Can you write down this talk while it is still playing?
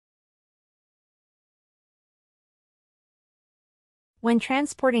When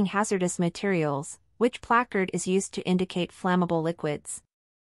transporting hazardous materials, which placard is used to indicate flammable liquids?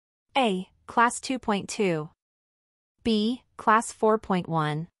 A. Class 2.2. B. Class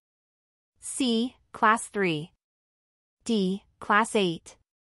 4.1. C. Class 3. D. Class 8.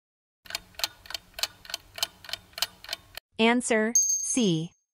 Answer: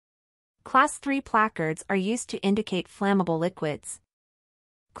 C. Class 3 placards are used to indicate flammable liquids.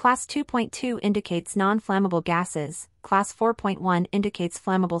 Class 2.2 indicates non-flammable gases, Class 4.1 indicates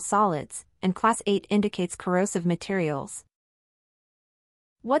flammable solids, and Class 8 indicates corrosive materials.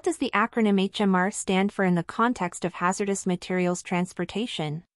 What does the acronym HMR stand for in the context of hazardous materials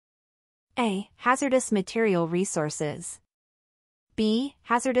transportation? A. Hazardous Material Resources. B.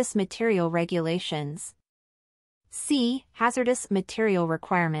 Hazardous Material Regulations. C. Hazardous Material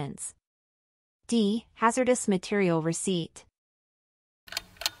Requirements. D. Hazardous Material Receipt.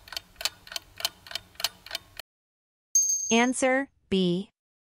 Answer: B.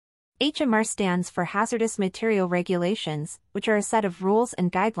 HMR stands for Hazardous Material Regulations, which are a set of rules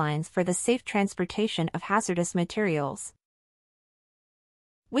and guidelines for the safe transportation of hazardous materials.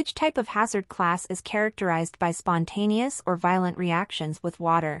 Which type of hazard class is characterized by spontaneous or violent reactions with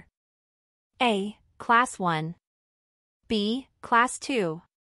water? A. Class 1. B. Class 2.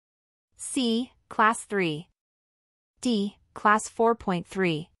 C. Class 3. D. Class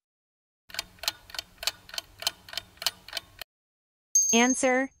 4.3.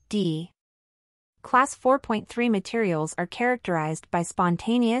 Answer: D. Class 4.3 materials are characterized by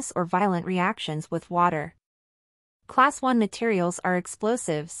spontaneous or violent reactions with water. Class 1 materials are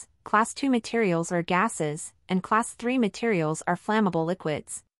explosives, Class 2 materials are gases, and Class 3 materials are flammable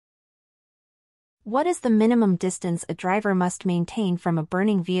liquids. What is the minimum distance a driver must maintain from a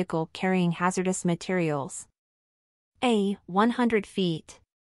burning vehicle carrying hazardous materials? A. 100 feet.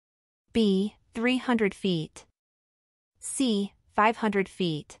 B. 300 feet. C. 500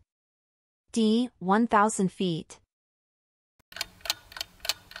 feet. D. 1,000 feet.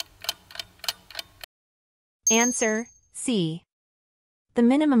 Answer: C. The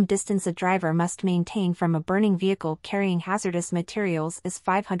minimum distance a driver must maintain from a burning vehicle carrying hazardous materials is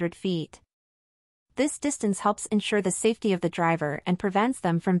 500 feet. This distance helps ensure the safety of the driver and prevents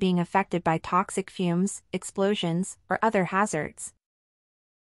them from being affected by toxic fumes, explosions, or other hazards.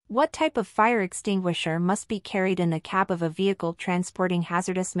 What type of fire extinguisher must be carried in the cab of a vehicle transporting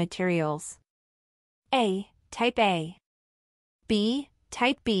hazardous materials? A. Type A. B.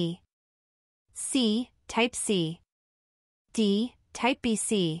 Type B. C. Type C. D. Type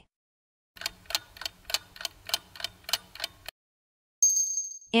BC.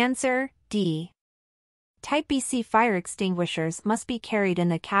 Answer: D. Type BC fire extinguishers must be carried in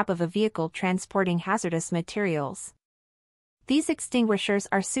the cab of a vehicle transporting hazardous materials. These extinguishers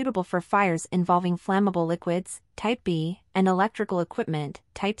are suitable for fires involving flammable liquids, Type B, and electrical equipment,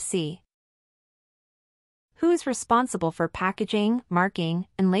 Type C. Who is responsible for packaging, marking,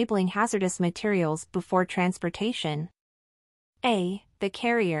 and labeling hazardous materials before transportation? A. The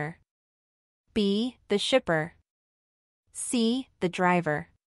carrier. B. The shipper. C. The driver.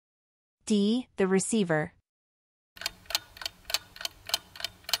 D. The receiver.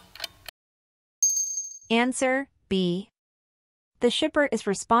 Answer: B. The shipper is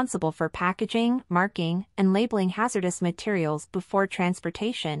responsible for packaging, marking, and labeling hazardous materials before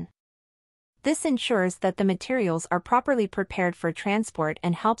transportation. This ensures that the materials are properly prepared for transport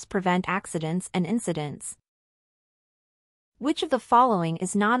and helps prevent accidents and incidents. Which of the following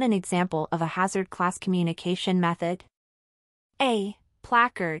is not an example of a hazard class communication method? A.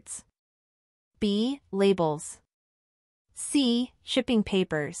 Placards. B. Labels. C. Shipping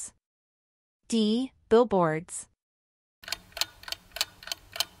papers. D. Billboards.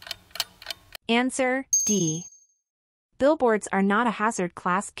 Answer: D. Billboards are not a hazard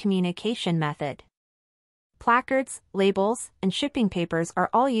class communication method. Placards, labels, and shipping papers are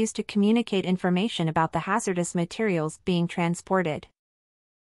all used to communicate information about the hazardous materials being transported.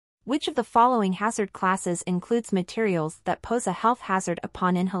 Which of the following hazard classes includes materials that pose a health hazard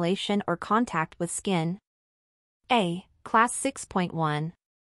upon inhalation or contact with skin? A. Class 6.1.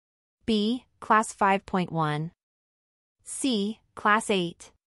 B. Class 5.1. C. Class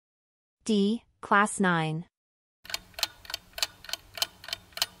 8. D. Class 9.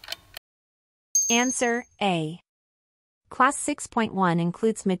 Answer: A. Class 6.1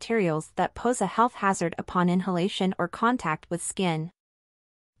 includes materials that pose a health hazard upon inhalation or contact with skin.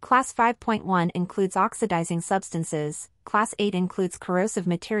 Class 5.1 includes oxidizing substances, Class 8 includes corrosive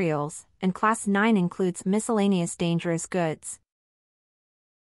materials, and Class 9 includes miscellaneous dangerous goods.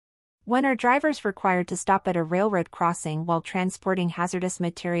 When are drivers required to stop at a railroad crossing while transporting hazardous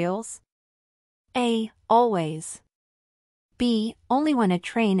materials? A. Always. B. Only when a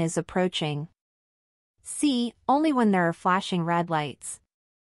train is approaching. C. Only when there are flashing red lights.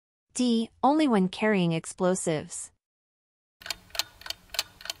 D. Only when carrying explosives.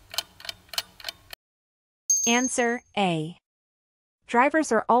 Answer A.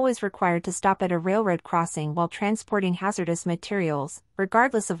 Drivers are always required to stop at a railroad crossing while transporting hazardous materials,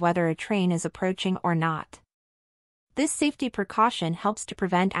 regardless of whether a train is approaching or not. This safety precaution helps to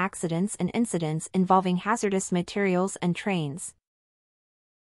prevent accidents and incidents involving hazardous materials and trains.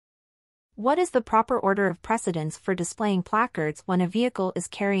 What is the proper order of precedence for displaying placards when a vehicle is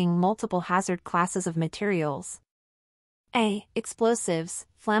carrying multiple hazard classes of materials? A. Explosives,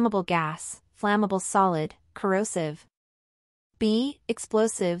 flammable gas, flammable solid, corrosive. B.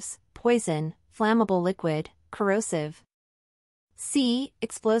 Explosives, poison, flammable liquid, corrosive. C.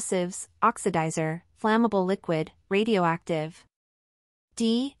 Explosives, oxidizer, flammable liquid, radioactive.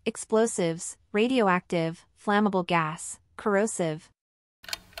 D. Explosives, radioactive, flammable gas, corrosive.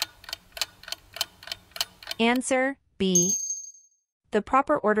 Answer B. The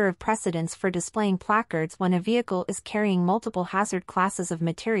proper order of precedence for displaying placards when a vehicle is carrying multiple hazard classes of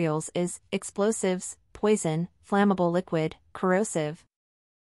materials is explosives, poison, flammable liquid, corrosive.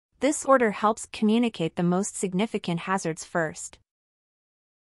 This order helps communicate the most significant hazards first.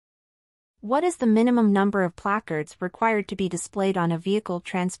 What is the minimum number of placards required to be displayed on a vehicle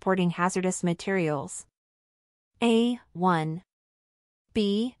transporting hazardous materials? A. 1.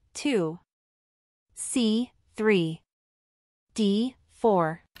 B. 2. C. 3. D.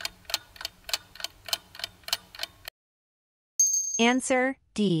 4. Answer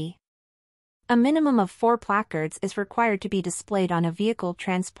D. A minimum of 4 placards is required to be displayed on a vehicle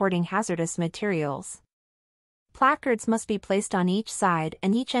transporting hazardous materials. Placards must be placed on each side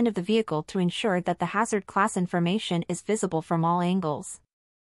and each end of the vehicle to ensure that the hazard class information is visible from all angles.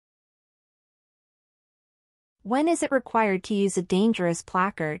 When is it required to use a dangerous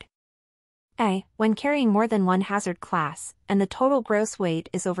placard? A. When carrying more than one hazard class, and the total gross weight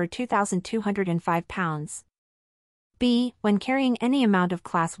is over 2,205 pounds. B. When carrying any amount of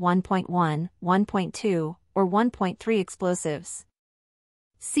Class 1.1, 1.2, or 1.3 explosives.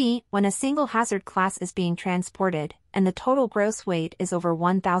 C. When a single hazard class is being transported, and the total gross weight is over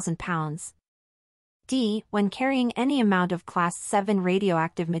 1,000 pounds. D. When carrying any amount of Class 7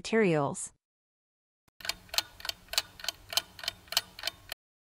 radioactive materials.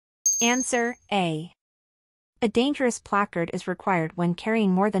 Answer A. A dangerous placard is required when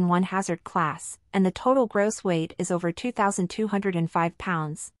carrying more than one hazard class, and the total gross weight is over 2,205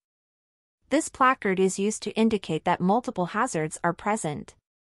 pounds. This placard is used to indicate that multiple hazards are present.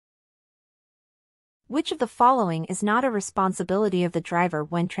 Which of the following is not a responsibility of the driver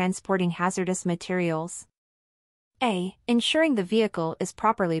when transporting hazardous materials? A. Ensuring the vehicle is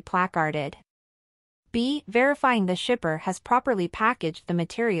properly placarded. B. Verifying the shipper has properly packaged the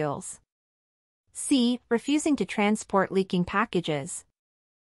materials. C. Refusing to transport leaking packages.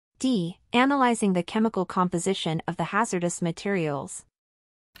 D. Analyzing the chemical composition of the hazardous materials.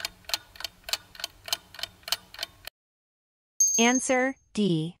 Answer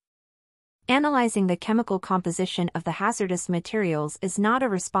D. Analyzing the chemical composition of the hazardous materials is not a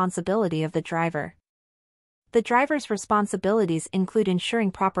responsibility of the driver. The driver's responsibilities include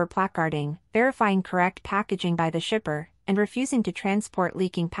ensuring proper placarding, verifying correct packaging by the shipper, and refusing to transport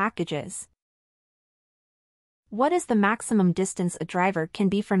leaking packages. What is the maximum distance a driver can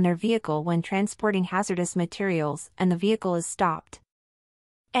be from their vehicle when transporting hazardous materials and the vehicle is stopped?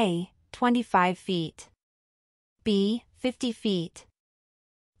 A. 25 feet. B. 50 feet.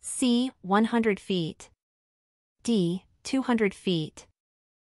 C. 100 feet. D. 200 feet.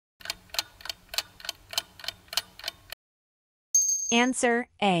 Answer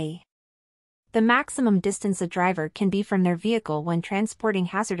A. The maximum distance a driver can be from their vehicle when transporting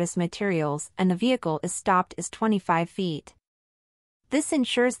hazardous materials and the vehicle is stopped is 25 feet. This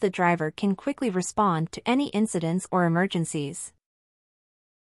ensures the driver can quickly respond to any incidents or emergencies.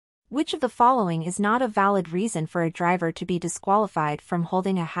 Which of the following is not a valid reason for a driver to be disqualified from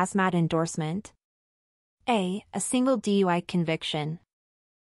holding a hazmat endorsement? A. A single DUI conviction.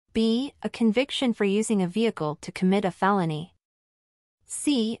 B. A conviction for using a vehicle to commit a felony.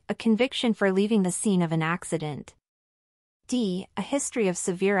 C. A conviction for leaving the scene of an accident. D. A history of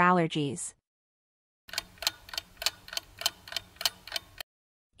severe allergies.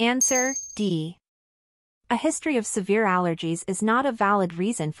 Answer D. A history of severe allergies is not a valid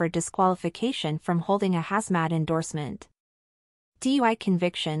reason for disqualification from holding a hazmat endorsement. DUI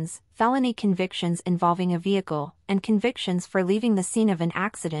convictions, felony convictions involving a vehicle, and convictions for leaving the scene of an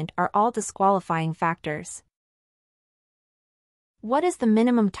accident are all disqualifying factors. What is the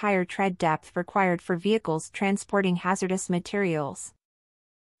minimum tire tread depth required for vehicles transporting hazardous materials?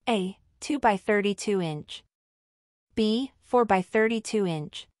 A. 2 by 32 inch. B. 4 by 32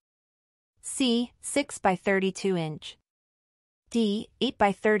 inch. C. 6 by 32 inch. D. 8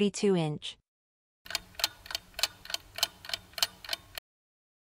 by 32 inch.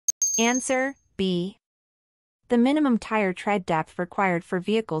 Answer, B. The minimum tire tread depth required for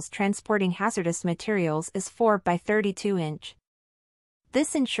vehicles transporting hazardous materials is 4 by 32 inch.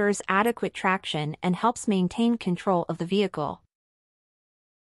 This ensures adequate traction and helps maintain control of the vehicle.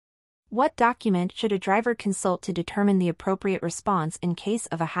 What document should a driver consult to determine the appropriate response in case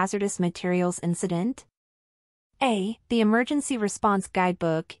of a hazardous materials incident? A. The Emergency Response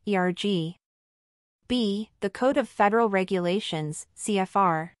Guidebook, ERG. B. The Code of Federal Regulations,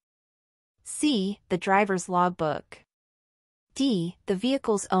 CFR. C. The Driver's Logbook. D. The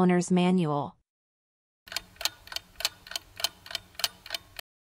Vehicle's Owner's Manual.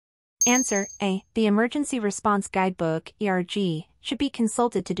 Answer, A. The Emergency Response Guidebook, ERG, should be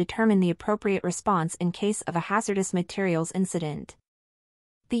consulted to determine the appropriate response in case of a hazardous materials incident.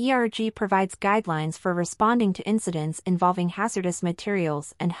 The ERG provides guidelines for responding to incidents involving hazardous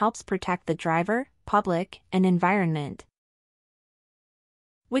materials and helps protect the driver, public, and environment.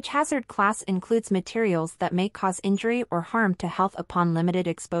 Which hazard class includes materials that may cause injury or harm to health upon limited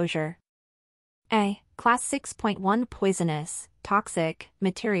exposure? A. Class 6.1 Poisonous, toxic,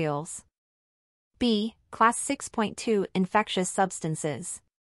 materials. B. Class 6.2 Infectious substances.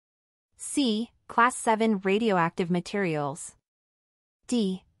 C. Class 7 Radioactive materials.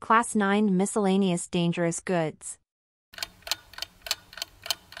 D. Class 9 Miscellaneous dangerous goods.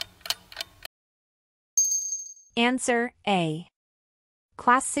 Answer, A.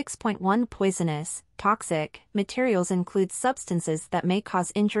 Class 6.1 Poisonous, toxic, materials include substances that may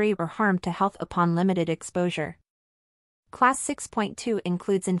cause injury or harm to health upon limited exposure. Class 6.2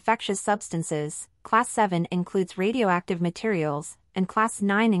 includes infectious substances, Class 7 includes radioactive materials, and Class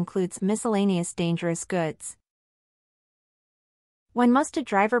 9 includes miscellaneous dangerous goods. When must a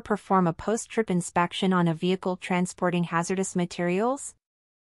driver perform a post-trip inspection on a vehicle transporting hazardous materials?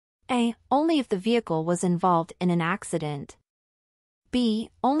 A. Only if the vehicle was involved in an accident. B.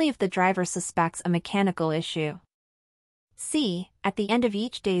 Only if the driver suspects a mechanical issue. C. At the end of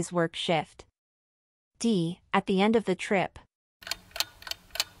each day's work shift. D. At the end of the trip.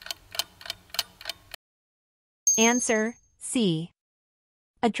 Answer, C.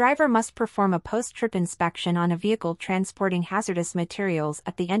 A driver must perform a post-trip inspection on a vehicle transporting hazardous materials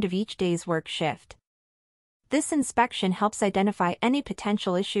at the end of each day's work shift. This inspection helps identify any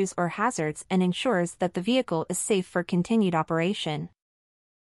potential issues or hazards and ensures that the vehicle is safe for continued operation.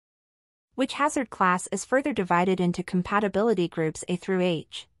 Which hazard class is further divided into compatibility groups A through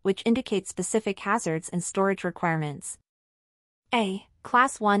H, which indicate specific hazards and storage requirements? A.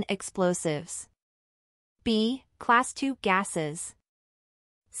 Class 1 Explosives. B. Class 2 Gases.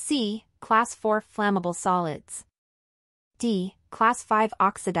 C. Class 4 Flammable solids. D. Class 5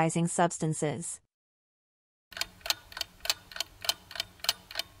 Oxidizing substances.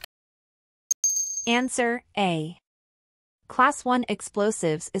 Answer, A. Class 1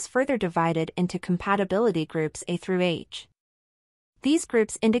 explosives is further divided into compatibility groups A through H. These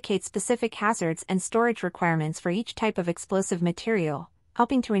groups indicate specific hazards and storage requirements for each type of explosive material,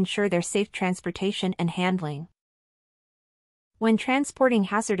 helping to ensure their safe transportation and handling. When transporting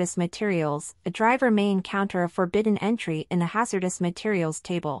hazardous materials, a driver may encounter a forbidden entry in the hazardous materials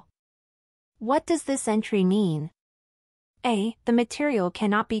table. What does this entry mean? A. The material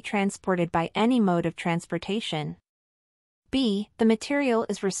cannot be transported by any mode of transportation. B. The material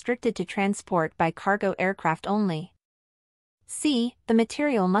is restricted to transport by cargo aircraft only. C. The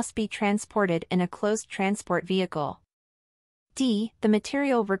material must be transported in a closed transport vehicle. D. The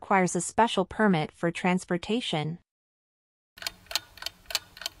material requires a special permit for transportation.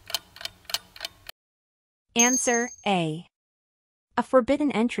 Answer, A. A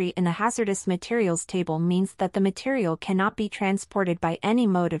forbidden entry in the hazardous materials table means that the material cannot be transported by any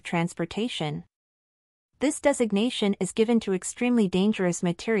mode of transportation. This designation is given to extremely dangerous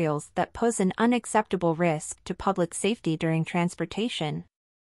materials that pose an unacceptable risk to public safety during transportation.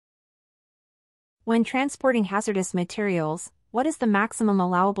 When transporting hazardous materials, what is the maximum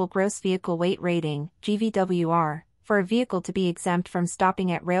allowable gross vehicle weight rating, GVWR, for a vehicle to be exempt from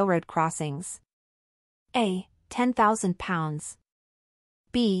stopping at railroad crossings? A. 10,000 pounds.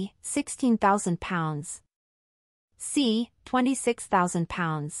 B. 16,000 pounds. C. 26,000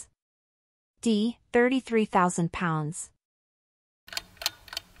 pounds. D. 33,000 pounds.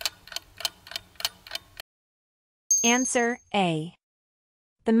 Answer, A.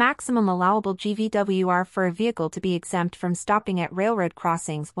 The The maximum allowable GVWR for a vehicle to be exempt from stopping at railroad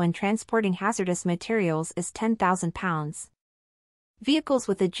crossings when transporting hazardous materials is 10,000 pounds. Vehicles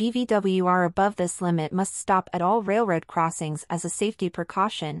with a GVWR above this limit must stop at all railroad crossings as a safety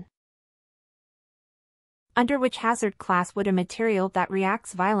precaution. Under which hazard class would a material that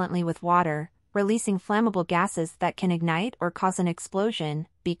reacts violently with water, releasing flammable gases that can ignite or cause an explosion,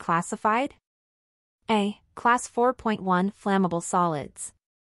 be classified? A. Class 4.1 Flammable solids.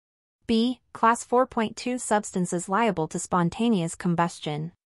 B. Class 4.2 Substances liable to spontaneous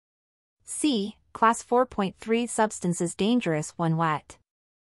combustion. C. Class 4.3 Substances dangerous when wet.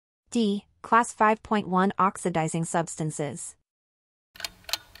 D. Class 5.1 Oxidizing substances.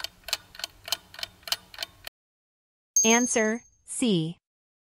 Answer: C.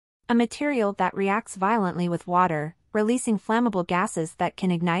 A material that reacts violently with water, releasing flammable gases that can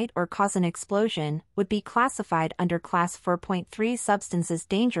ignite or cause an explosion, would be classified under Class 4.3 Substances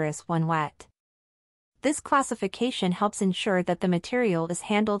dangerous when wet. This classification helps ensure that the material is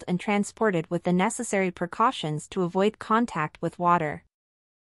handled and transported with the necessary precautions to avoid contact with water.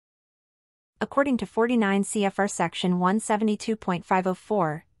 According to 49 CFR Section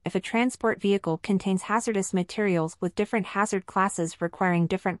 172.504, if a transport vehicle contains hazardous materials with different hazard classes requiring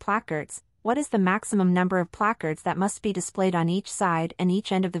different placards, what is the maximum number of placards that must be displayed on each side and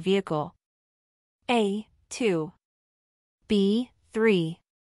each end of the vehicle? A. 2. B. 3.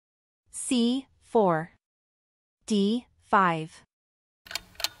 C. 4. D. 5.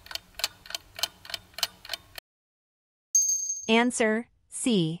 Answer: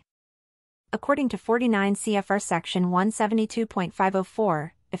 C. According to 49 CFR Section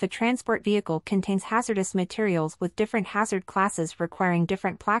 172.504, if a transport vehicle contains hazardous materials with different hazard classes requiring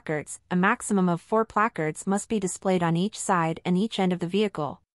different placards, a maximum of 4 placards must be displayed on each side and each end of the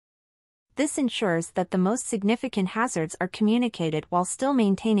vehicle. This ensures that the most significant hazards are communicated while still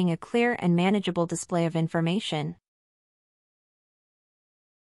maintaining a clear and manageable display of information.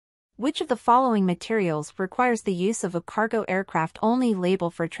 Which of the following materials requires the use of a cargo aircraft-only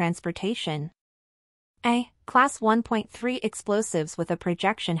label for transportation? A. Class 1.3 explosives with a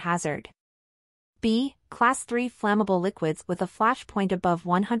projection hazard. B. Class 3 flammable liquids with a flash point above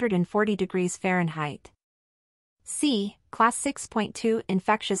 140 degrees Fahrenheit. C. Class 6.2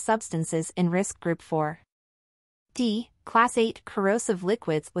 infectious substances in risk group 4. D. Class 8 corrosive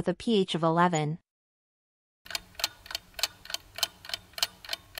liquids with a pH of 11.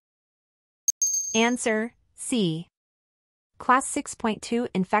 Answer: C. Class 6.2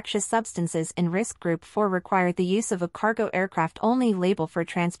 infectious substances in risk group 4 require the use of a cargo aircraft-only label for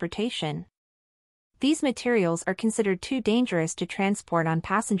transportation. These materials are considered too dangerous to transport on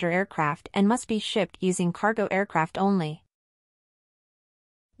passenger aircraft and must be shipped using cargo aircraft only.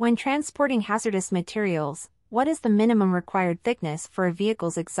 When transporting hazardous materials, what is the minimum required thickness for a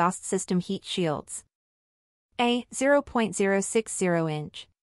vehicle's exhaust system heat shields? A. 0.060 inch.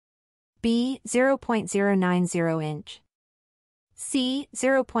 B. 0.090 inch. C.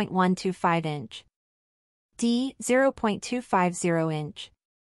 0.125 inch. D. 0.250 inch.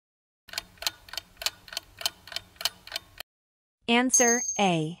 Answer: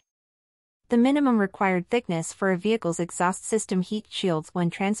 A. The minimum required thickness for a vehicle's exhaust system heat shields when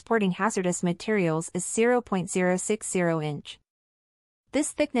transporting hazardous materials is 0.060 inch.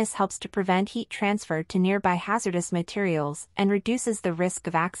 This thickness helps to prevent heat transfer to nearby hazardous materials and reduces the risk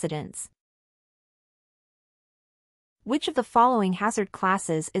of accidents. Which of the following hazard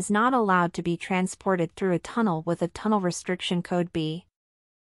classes is not allowed to be transported through a tunnel with a tunnel restriction code B?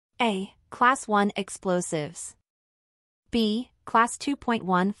 A. Class 1 explosives. B. Class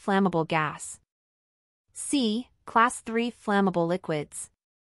 2.1 flammable gas. C. Class 3 flammable liquids.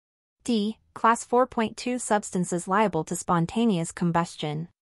 D. Class 4.2 substances liable to spontaneous combustion.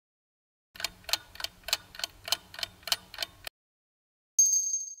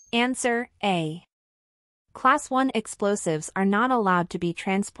 Answer: A. Class 1 explosives are not allowed to be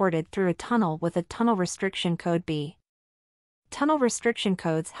transported through a tunnel with a tunnel restriction code B. Tunnel restriction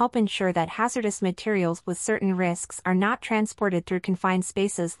codes help ensure that hazardous materials with certain risks are not transported through confined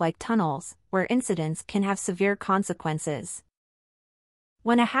spaces like tunnels, where incidents can have severe consequences.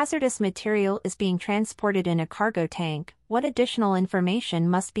 When a hazardous material is being transported in a cargo tank, what additional information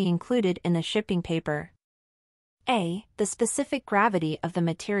must be included in the shipping paper? A. The specific gravity of the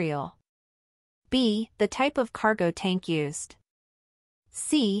material. B. The type of cargo tank used.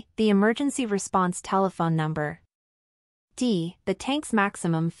 C. The emergency response telephone number. D. The tank's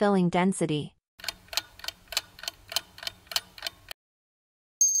maximum filling density.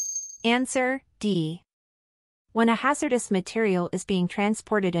 Answer: D. When a hazardous material is being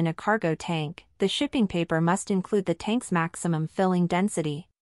transported in a cargo tank, the shipping paper must include the tank's maximum filling density.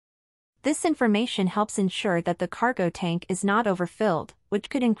 This information helps ensure that the cargo tank is not overfilled, which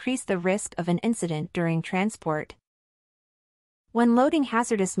could increase the risk of an incident during transport. When loading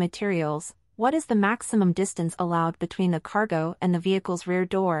hazardous materials, what is the maximum distance allowed between the cargo and the vehicle's rear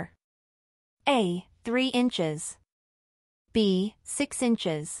door? A. 3 inches. B. 6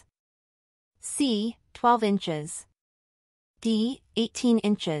 inches. C. 12 inches. D. 18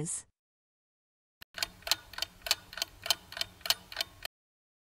 inches.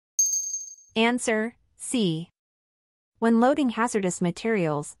 Answer: C. When loading hazardous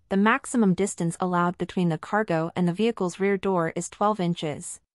materials, the maximum distance allowed between the cargo and the vehicle's rear door is 12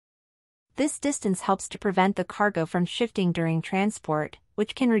 inches. This distance helps to prevent the cargo from shifting during transport,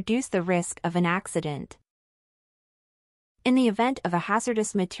 which can reduce the risk of an accident. In the event of a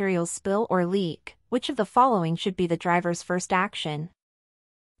hazardous materials spill or leak, which of the following should be the driver's first action?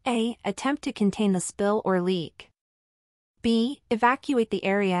 A. Attempt to contain the spill or leak. B. Evacuate the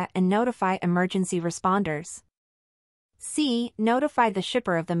area and notify emergency responders. C. Notify the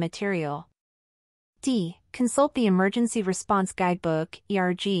shipper of the material. D. Consult the Emergency Response Guidebook,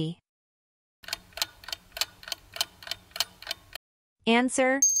 ERG.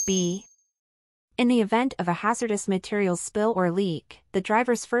 Answer: B. In the event of a hazardous materials spill or leak, the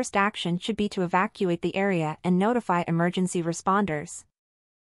driver's first action should be to evacuate the area and notify emergency responders.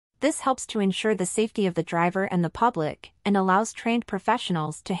 This helps to ensure the safety of the driver and the public, and allows trained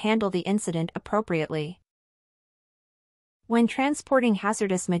professionals to handle the incident appropriately. When transporting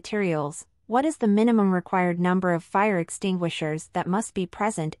hazardous materials, what is the minimum required number of fire extinguishers that must be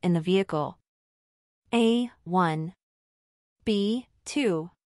present in the vehicle? A. 1. B.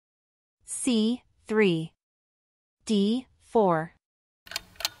 2. C. 3. D. 4.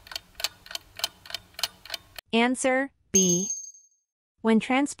 Answer: B. When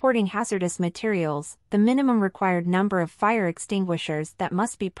transporting hazardous materials, the minimum required number of fire extinguishers that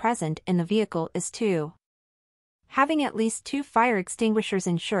must be present in the vehicle is 2. Having at least 2 fire extinguishers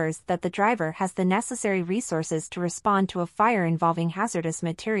ensures that the driver has the necessary resources to respond to a fire involving hazardous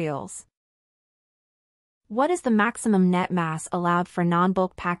materials. What is the maximum net mass allowed for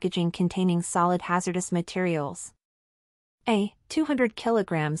non-bulk packaging containing solid hazardous materials? A. 200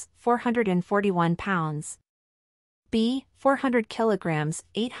 kilograms, 441 pounds. B. 400 kilograms,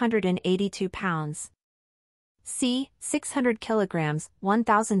 882 pounds. C. 600 kilograms,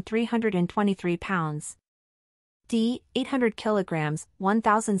 1,323 pounds. D. 800 kilograms,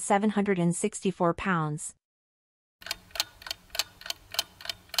 1,764 pounds.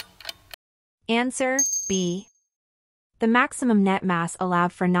 Answer: B. The maximum net mass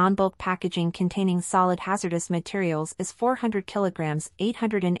allowed for non-bulk packaging containing solid hazardous materials is 400 kilograms,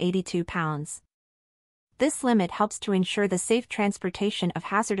 882 pounds. This limit helps to ensure the safe transportation of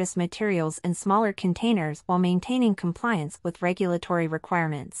hazardous materials in smaller containers while maintaining compliance with regulatory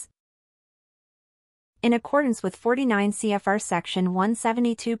requirements. In accordance with 49 CFR Section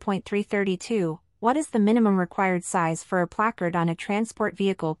 172.332, what is the minimum required size for a placard on a transport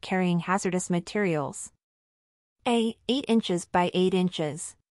vehicle carrying hazardous materials? A. 8 inches by 8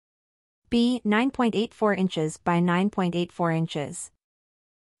 inches. B. 9.84 inches by 9.84 inches.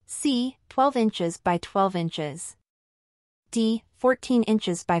 C. 12 inches by 12 inches. D. 14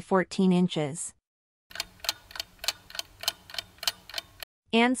 inches by 14 inches.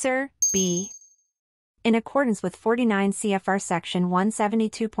 Answer: B. In accordance with 49 CFR Section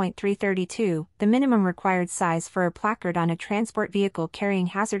 172.332, the minimum required size for a placard on a transport vehicle carrying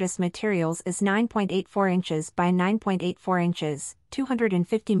hazardous materials is 9.84 inches by 9.84 inches,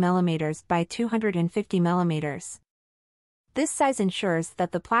 250 mm by 250 mm. This size ensures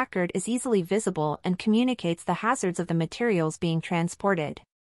that the placard is easily visible and communicates the hazards of the materials being transported.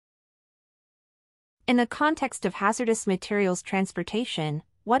 In the context of hazardous materials transportation,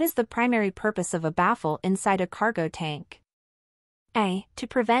 what is the primary purpose of a baffle inside a cargo tank? A. To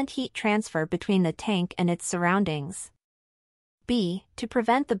prevent heat transfer between the tank and its surroundings. B. To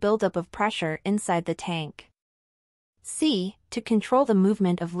prevent the buildup of pressure inside the tank. C. To control the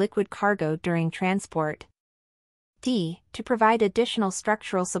movement of liquid cargo during transport. D. To provide additional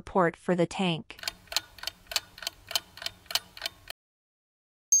structural support for the tank.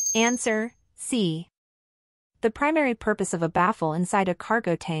 Answer: C. The primary purpose of a baffle inside a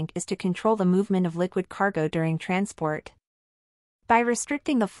cargo tank is to control the movement of liquid cargo during transport. By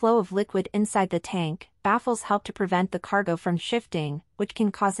restricting the flow of liquid inside the tank, baffles help to prevent the cargo from shifting, which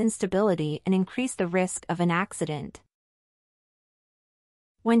can cause instability and increase the risk of an accident.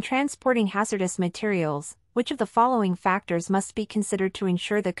 When transporting hazardous materials, which of the following factors must be considered to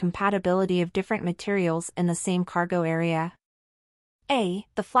ensure the compatibility of different materials in the same cargo area? A.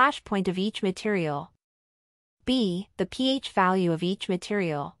 The flash point of each material. B. The pH value of each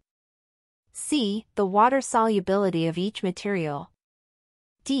material. C. The water solubility of each material.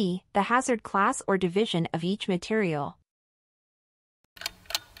 D. The hazard class or division of each material.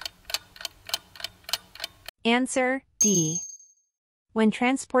 Answer D. When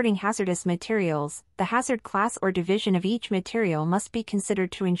transporting hazardous materials, the hazard class or division of each material must be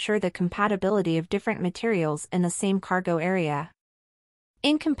considered to ensure the compatibility of different materials in the same cargo area.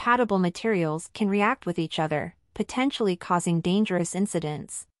 Incompatible materials can react with each other, potentially causing dangerous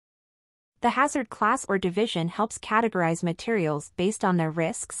incidents. The hazard class or division helps categorize materials based on their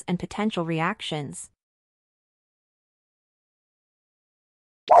risks and potential reactions.